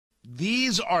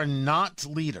These are not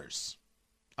leaders.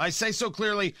 I say so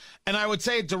clearly, and I would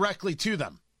say it directly to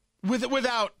them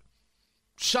without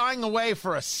shying away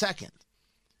for a second.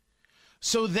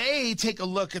 So they take a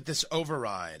look at this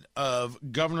override of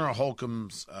Governor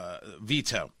Holcomb's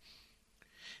veto.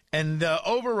 And the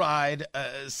override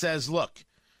says, look,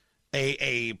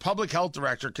 a public health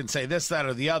director can say this, that,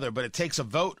 or the other, but it takes a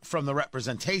vote from the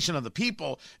representation of the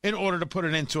people in order to put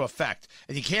it into effect.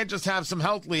 And you can't just have some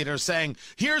health leaders saying,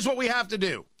 here's what we have to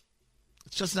do.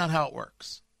 It's just not how it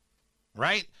works,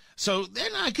 right? So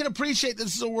then I can appreciate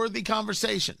this is a worthy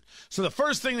conversation. So the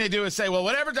first thing they do is say, well,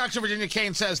 whatever Dr. Virginia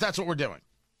Kane says, that's what we're doing.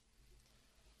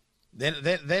 They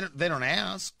don't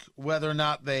ask whether or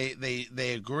not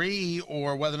they agree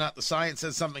or whether or not the science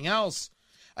says something else.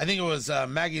 I think it was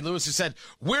Maggie Lewis who said,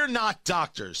 we're not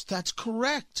doctors. That's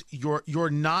correct. You're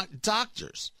not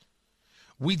doctors.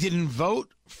 We didn't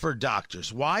vote for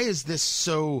doctors. Why is this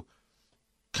so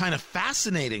kind of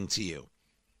fascinating to you?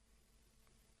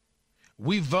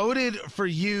 We voted for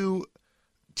you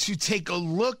to take a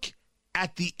look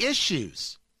at the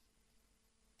issues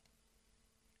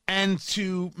and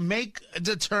to make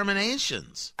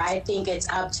determinations. I think it's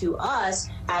up to us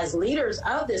as leaders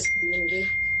of this community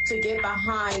to get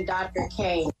behind Dr.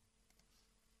 Kane.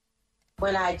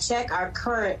 When I check our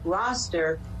current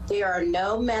roster, there are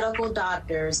no medical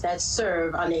doctors that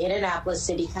serve on the Indianapolis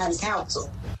City County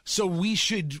Council. So we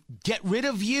should get rid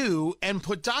of you and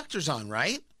put doctors on,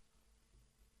 right?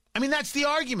 I mean, that's the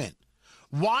argument.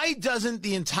 Why doesn't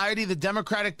the entirety of the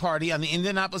Democratic Party on the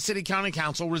Indianapolis City County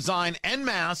Council resign en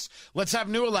masse, let's have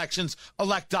new elections,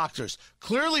 elect doctors?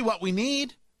 Clearly what we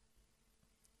need.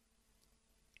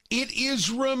 It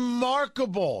is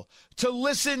remarkable to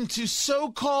listen to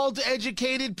so-called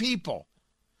educated people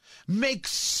make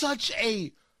such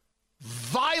a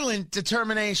violent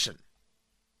determination.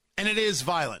 And it is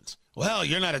violent. Well,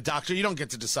 you're not a doctor. You don't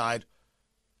get to decide.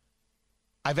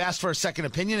 I've asked for a second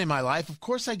opinion in my life. Of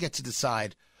course I get to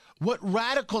decide. What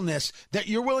radicalness that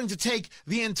you're willing to take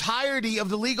the entirety of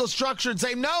the legal structure and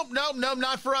say, no,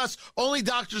 not for us. Only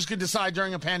doctors can decide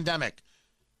during a pandemic.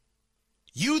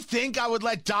 You think I would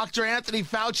let Dr. Anthony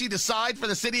Fauci decide for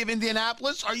the city of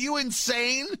Indianapolis? Are you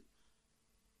insane?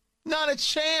 Not a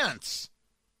chance.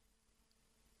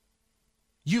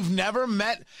 You've never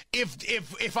met,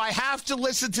 if I have to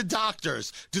listen to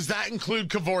doctors, does that include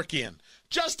Kevorkian?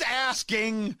 Just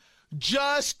asking,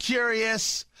 just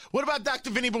curious. What about Dr.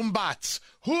 Vinny Bumbatz?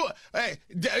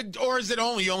 Or is it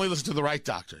you only listen to the right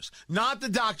doctors? Not the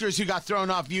doctors who got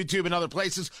thrown off YouTube and other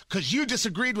places because you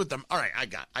disagreed with them. All right,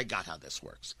 I got how this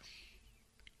works.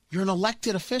 You're an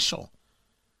elected official.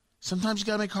 Sometimes you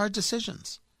got to make hard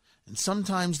decisions. And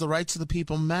sometimes the rights of the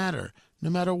people matter, no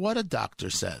matter what a doctor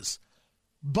says.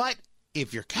 But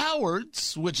if you're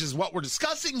cowards, which is what we're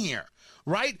discussing here,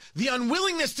 right? The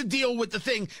unwillingness to deal with the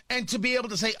thing and to be able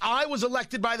to say, I was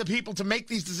elected by the people to make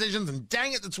these decisions, and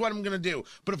dang it, that's what I'm going to do.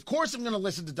 But of course I'm going to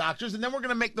listen to doctors, and then we're going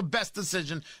to make the best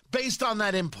decision based on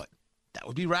that input. That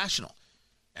would be rational.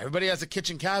 Everybody has a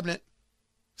kitchen cabinet.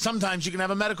 Sometimes you can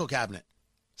have a medical cabinet.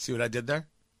 See what I did there?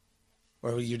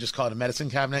 Or you just call it a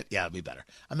medicine cabinet? Yeah, it'd be better.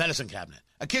 A medicine cabinet.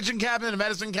 A kitchen cabinet, a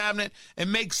medicine cabinet. It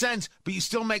makes sense, but you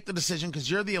still make the decision because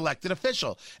you're the elected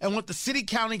official. And what the City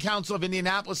County Council of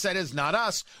Indianapolis said is not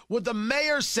us. What the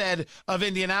mayor said of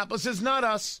Indianapolis is not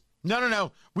us.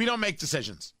 No. We don't make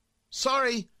decisions.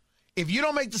 Sorry. If you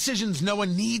don't make decisions, no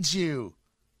one needs you.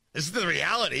 This is the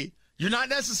reality. You're not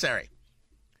necessary.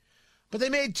 But they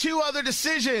made two other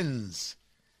decisions.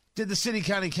 Did the City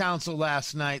County Council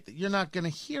last night that you're not going to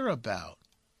hear about.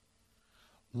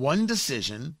 One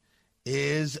decision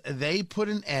is they put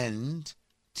an end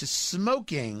to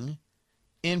smoking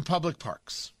in public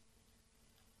parks.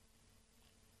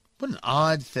 What an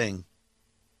odd thing.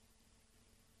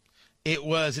 It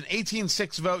was an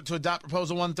 18-6 vote to adopt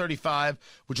Proposal 135,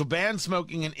 which will ban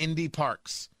smoking in Indy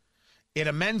parks. It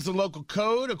amends the local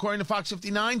code, according to Fox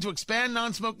 59, to expand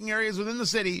non-smoking areas within the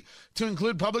city to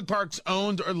include public parks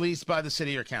owned or leased by the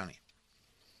city or county.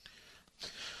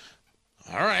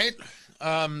 All right.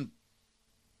 I'm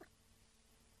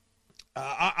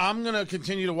going to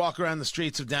continue to walk around the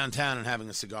streets of downtown and having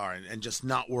a cigar and just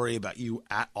not worry about you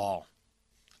at all.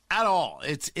 At all.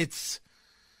 It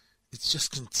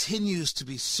just continues to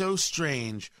be so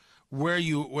strange where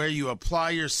you apply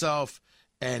yourself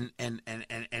and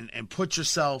put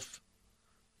yourself,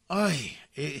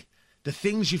 the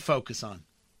things you focus on.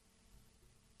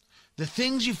 The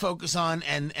things you focus on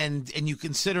and you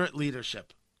consider it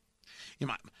leadership. You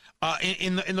know,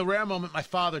 in the rare moment, my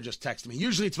father just texted me.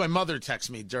 Usually it's my mother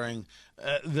texts me during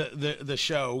the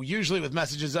show, usually with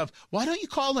messages of, why don't you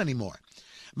call anymore?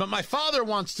 But my father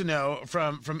wants to know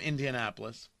from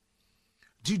Indianapolis,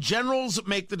 do generals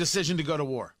make the decision to go to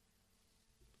war?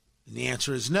 And the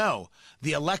answer is no.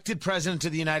 The elected president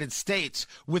of the United States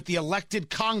with the elected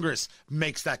Congress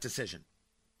makes that decision.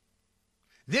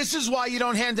 This is why you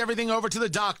don't hand everything over to the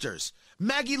doctors.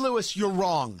 Maggie Lewis, you're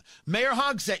wrong. Mayor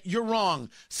Hogsett, you're wrong.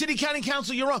 City County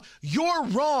Council, you're wrong. You're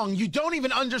wrong. You don't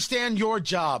even understand your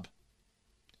job.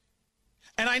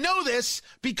 And I know this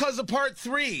because of part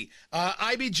 3,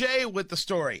 IBJ with the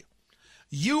story.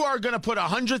 You are going to put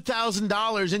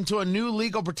 $100,000 into a new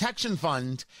legal protection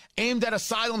fund aimed at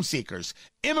asylum seekers,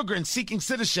 immigrants seeking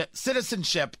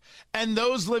citizenship, and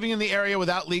those living in the area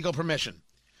without legal permission.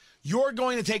 You're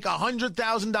going to take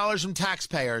 $100,000 from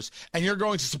taxpayers, and you're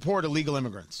going to support illegal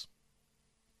immigrants.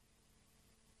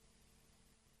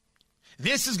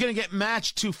 This is going to get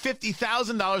matched to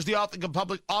 $50,000 the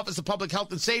Office of Public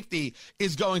Health and Safety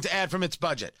is going to add from its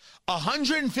budget.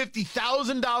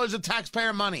 $150,000 of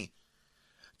taxpayer money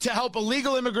to help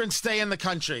illegal immigrants stay in the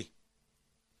country.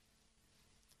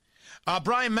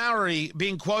 Brian Mowry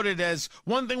being quoted as,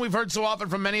 one thing we've heard so often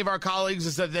from many of our colleagues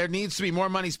is that there needs to be more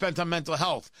money spent on mental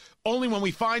health. Only when we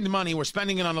find money, we're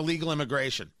spending it on illegal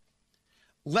immigration.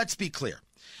 Let's be clear.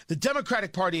 The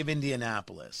Democratic Party of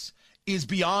Indianapolis is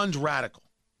beyond radical.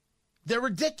 They're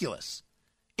ridiculous.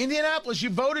 Indianapolis,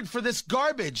 you voted for this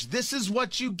garbage. This is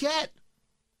what you get.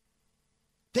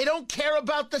 They don't care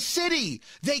about the city.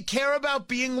 They care about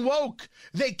being woke.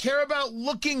 They care about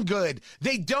looking good.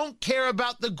 They don't care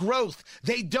about the growth.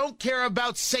 They don't care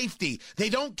about safety. They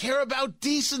don't care about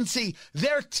decency.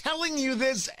 They're telling you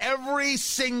this every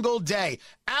single day.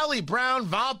 Allie Brown,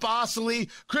 Val Bosley,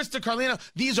 Krista Carlino,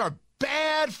 these are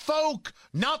bad folk.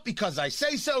 Not because I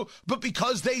say so, but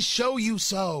because they show you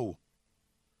so.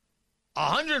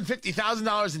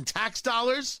 $150,000 in tax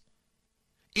dollars?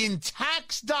 In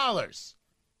tax dollars.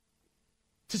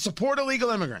 To support illegal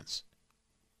immigrants.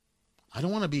 I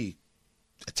don't want to be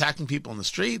attacking people in the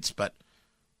streets, but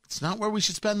it's not where we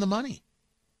should spend the money.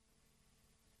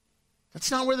 That's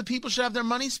not where the people should have their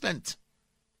money spent.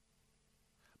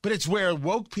 But it's where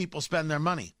woke people spend their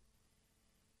money.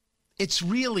 It's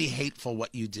really hateful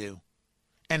what you do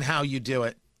and how you do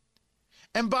it.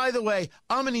 And by the way,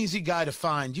 I'm an easy guy to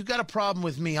find. You got a problem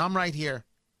with me, I'm right here.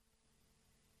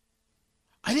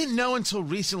 I didn't know until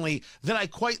recently that I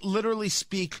quite literally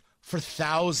speak for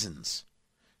thousands,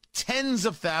 tens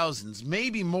of thousands,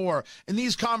 maybe more, in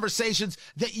these conversations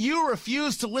that you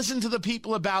refuse to listen to the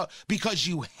people about because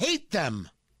you hate them.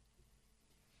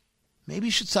 Maybe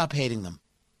you should stop hating them.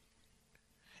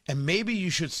 And maybe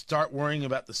you should start worrying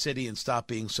about the city and stop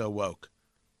being so woke.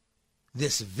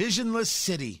 This visionless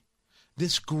city,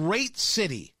 this great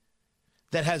city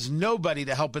that has nobody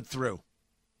to help it through.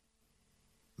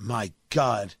 My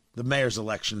God, the mayor's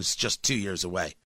election is just 2 years away.